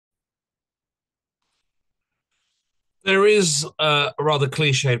There is a rather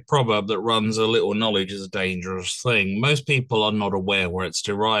cliched proverb that runs a little knowledge is a dangerous thing. Most people are not aware where it's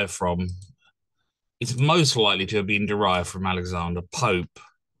derived from. It's most likely to have been derived from Alexander Pope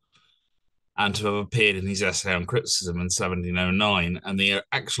and to have appeared in his essay on criticism in 1709. And the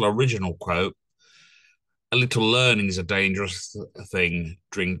actual original quote, a little learning is a dangerous thing.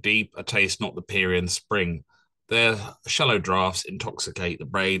 Drink deep, a taste not the Pierian spring. Their shallow draughts intoxicate the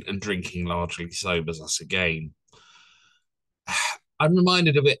brain, and drinking largely sobers us again. I'm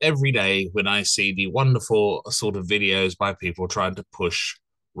reminded of it every day when I see the wonderful sort of videos by people trying to push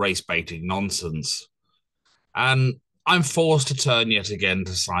race baiting nonsense. And I'm forced to turn yet again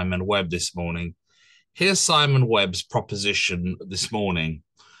to Simon Webb this morning. Here's Simon Webb's proposition this morning.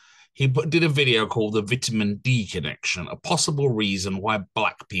 He did a video called The Vitamin D Connection, a possible reason why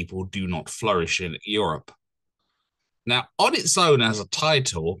black people do not flourish in Europe. Now, on its own as a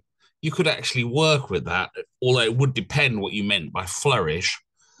title, you could actually work with that, although it would depend what you meant by flourish.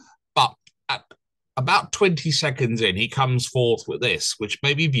 But at about 20 seconds in, he comes forth with this, which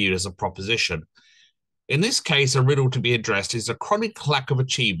may be viewed as a proposition. In this case, a riddle to be addressed is a chronic lack of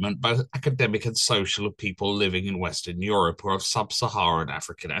achievement, both academic and social, of people living in Western Europe who are of Subsaharan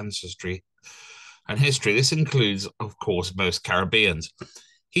African ancestry and history. This includes, of course, most Caribbeans.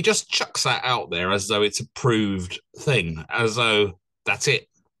 He just chucks that out there as though it's a proved thing, as though that's it.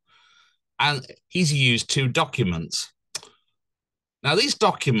 And he's used two documents. Now, these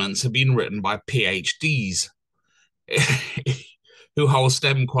documents have been written by PhDs who hold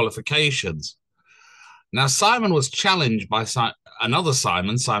STEM qualifications. Now, Simon was challenged by another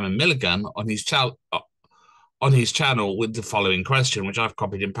Simon, Simon Milligan, on his channel with the following question, which I've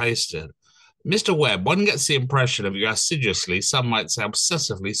copied and pasted. Mr. Webb, one gets the impression of you assiduously, some might say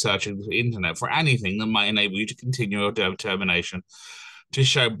obsessively, searching the internet for anything that might enable you to continue your determination to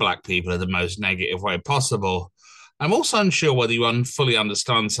show black people in the most negative way possible. I'm also unsure whether you fully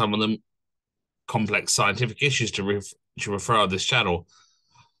understand some of the complex scientific issues to refer on this channel.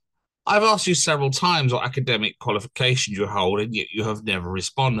 I've asked you several times what academic qualifications you hold, and yet you have never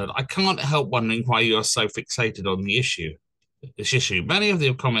responded. I can't help wondering why you are so fixated on this issue. Many of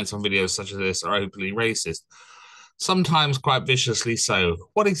the comments on videos such as this are openly racist, sometimes quite viciously so.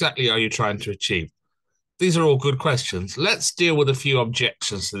 What exactly are you trying to achieve? These are all good questions. Let's deal with a few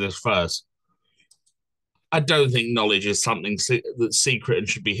objections to this first. I don't think knowledge is something that's secret and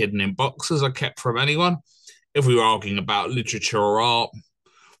should be hidden in boxes or kept from anyone. If we were arguing about literature or art,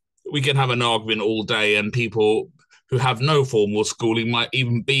 we can have an argument all day, and people who have no formal schooling might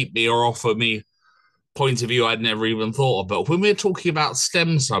even beat me or offer me points of view I'd never even thought of. But when we're talking about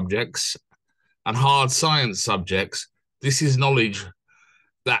STEM subjects and hard science subjects, this is knowledge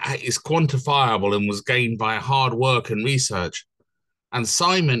that is quantifiable and was gained by hard work and research. And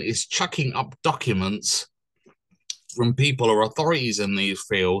Simon is chucking up documents from people or authorities in these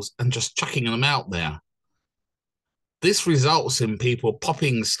fields and just chucking them out there. This results in people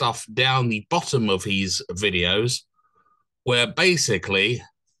popping stuff down the bottom of his videos, where basically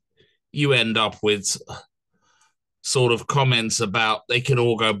you end up with sort of comments about they can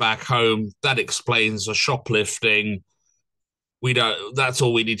all go back home. That explains the shoplifting. We don't. That's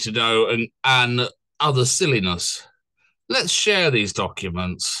all we need to know, and other silliness. Let's share these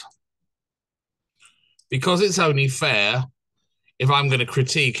documents because it's only fair if I'm going to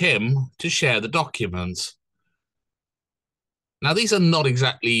critique him to share the documents. Now, these are not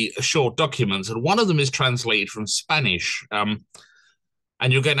exactly short documents, and one of them is translated from Spanish. And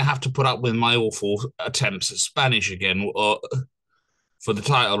you're going to have to put up with my awful attempts at Spanish again for the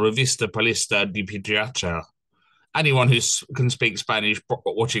title Revista Palista de Pediatra. Anyone who can speak Spanish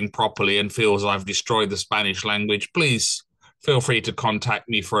watching properly and feels I've destroyed the Spanish language, please feel free to contact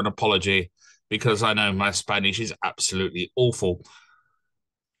me for an apology, because I know my Spanish is absolutely awful.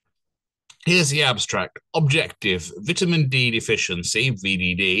 Here's the abstract. Objective: vitamin D deficiency,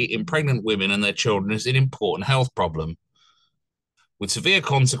 VDD, in pregnant women and their children is an important health problem with severe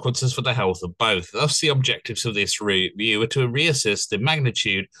consequences for the health of both. Thus, the objectives of this review are to reassess the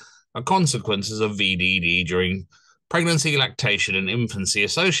magnitude and consequences of VDD during pregnancy, lactation, and infancy,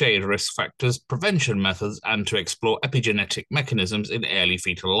 associated risk factors, prevention methods, and to explore epigenetic mechanisms in early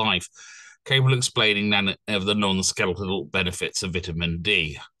fetal life, capable of explaining of the non-skeletal benefits of vitamin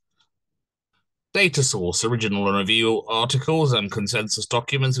D. Data source: original and review articles and consensus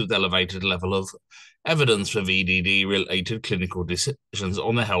documents with elevated level of evidence for VDD-related clinical decisions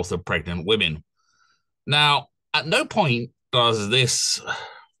on the health of pregnant women. Now, at no point does this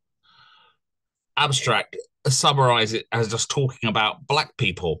abstract summarize it as just talking about black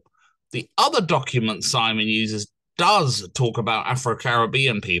people. The other document Simon uses does talk about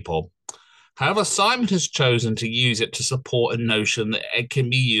Afro-Caribbean people. However, Simon has chosen to use it to support a notion that it can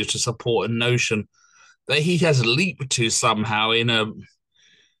be used to support a notion that he has leaped to somehow in an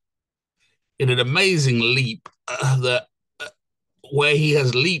amazing leap that where he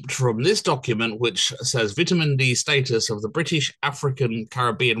has leaped from this document, which says vitamin D status of the British African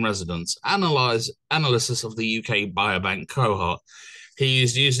Caribbean residents, analysis of the UK biobank cohort. He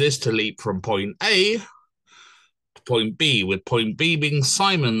has used this to leap from point A to point B, with point B being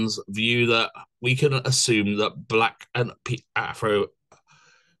Simon's view that we can assume that Black and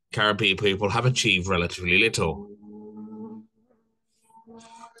Afro-Caribbean people have achieved relatively little.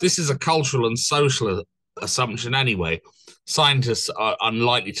 This is a cultural and social assumption anyway. Scientists are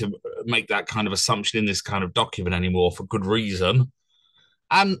unlikely to make that kind of assumption in this kind of document anymore for good reason.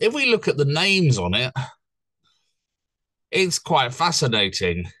 And if we look at the names on it, it's quite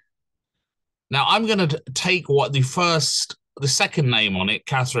fascinating. Now, I'm going to take the second name on it,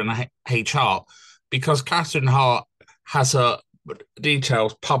 Catherine H. Hart, because Catherine Hart has her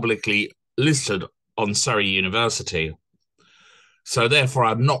details publicly listed on Surrey University. So therefore,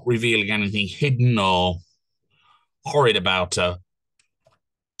 I'm not revealing anything hidden or horrid about her.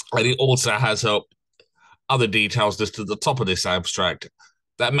 And it also has her other details listed at the top of this abstract.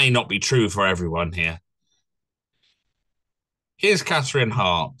 That may not be true for everyone here. Here's Catherine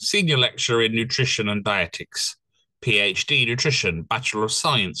Hart, Senior Lecturer in Nutrition and Dietetics, PhD Nutrition, Bachelor of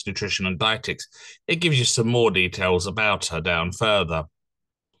Science, Nutrition and Dietetics. It gives you some more details about her down further.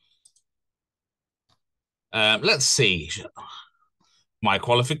 Let's see. My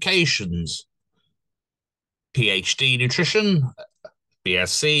qualifications: PhD Nutrition,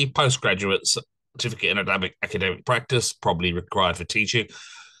 BSc, Postgraduate Certificate in Academic Practice, probably required for teaching,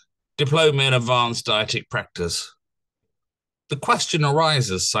 Diploma in Advanced Dietetic Practice. The question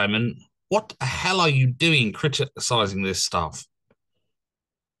arises, Simon, what the hell are you doing criticizing this stuff?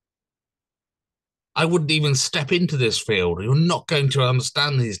 I wouldn't even step into this field. You're not going to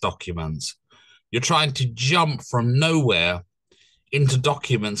understand these documents. You're trying to jump from nowhere into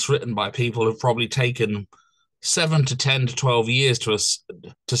documents written by people who've probably taken 7 to 10 to 12 years to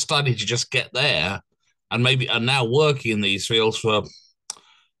study to just get there, and maybe are now working in these fields for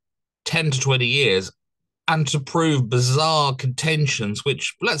 10 to 20 years, and to prove bizarre contentions,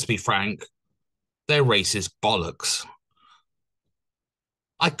 which, let's be frank, they're racist bollocks.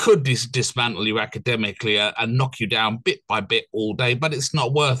 I could dismantle you academically and knock you down bit by bit all day, but it's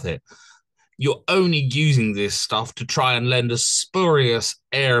not worth it. You're only using this stuff to try and lend a spurious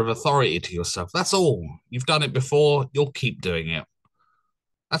air of authority to yourself. That's all. You've done it before. You'll keep doing it.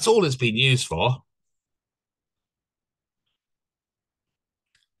 That's all it's been used for.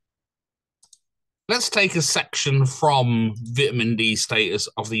 Let's take a section from vitamin D status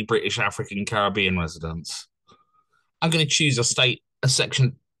of the British African Caribbean residents. I'm going to choose a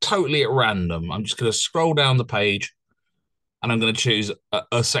section totally at random. I'm just going to scroll down the page and I'm going to choose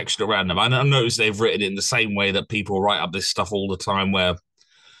a section at random. I notice they've written it in the same way that people write up this stuff all the time where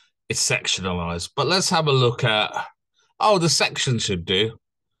it's sectionalized. But let's have a look at, the section should do.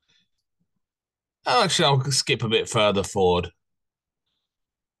 Oh, actually, I'll skip a bit further forward.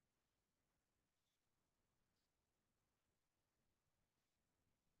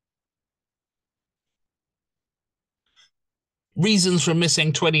 Reasons for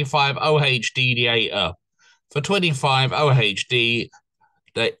missing 25 OHD data. For 25 OHD,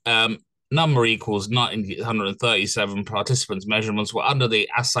 the number equals 937 participants' measurements were under the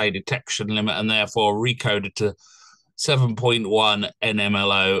assay detection limit and therefore recoded to 7.1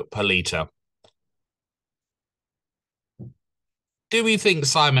 nmlo per litre. Do we think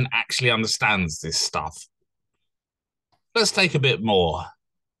Simon actually understands this stuff? Let's take a bit more.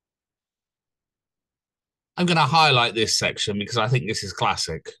 I'm going to highlight this section because I think this is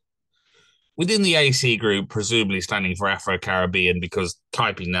classic. Within the AC group, presumably standing for Afro-Caribbean, because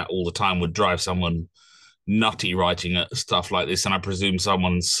typing that all the time would drive someone nutty writing stuff like this, and I presume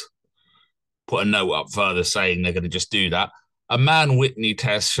someone's put a note up further saying they're going to just do that. A Mann-Whitney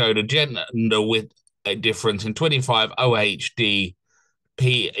test showed a gender with a difference in 25 OHD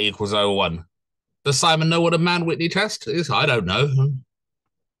P equals 0.1. Does Simon know what a Mann-Whitney test is? I don't know.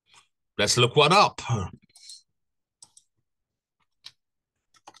 Let's look one up.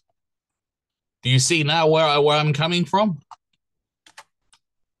 Do you see now where I'm coming from?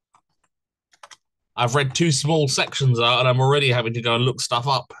 I've read 2 small sections out and I'm already having to go and look stuff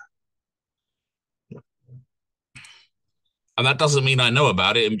up. And that doesn't mean I know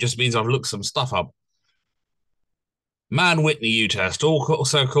about it. It just means I've looked some stuff up. Mann-Whitney U-test,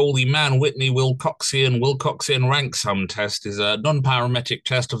 also called the Mann-Whitney-Wilcoxon rank sum test, is a nonparametric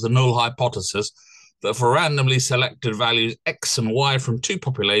test of the null hypothesis that for randomly selected values X and Y from 2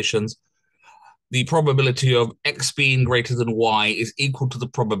 populations, the probability of x being greater than y is equal to the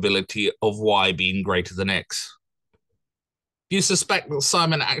probability of y being greater than x. Do you suspect that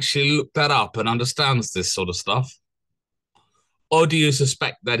Simon actually looked that up and understands this sort of stuff? Or do you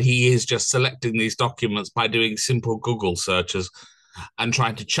suspect that he is just selecting these documents by doing simple Google searches and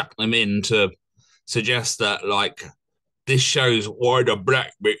trying to chuck them in to suggest that, like, this shows why the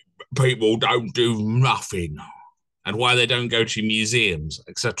black people don't do nothing and why they don't go to museums,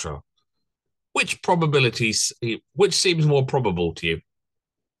 etc.? Which seems more probable to you?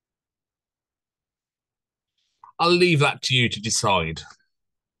 I'll leave that to you to decide.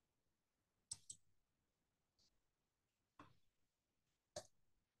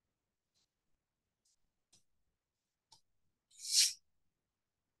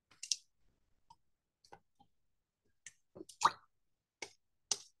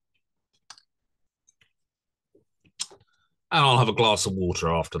 And I'll have a glass of water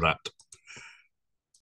after that.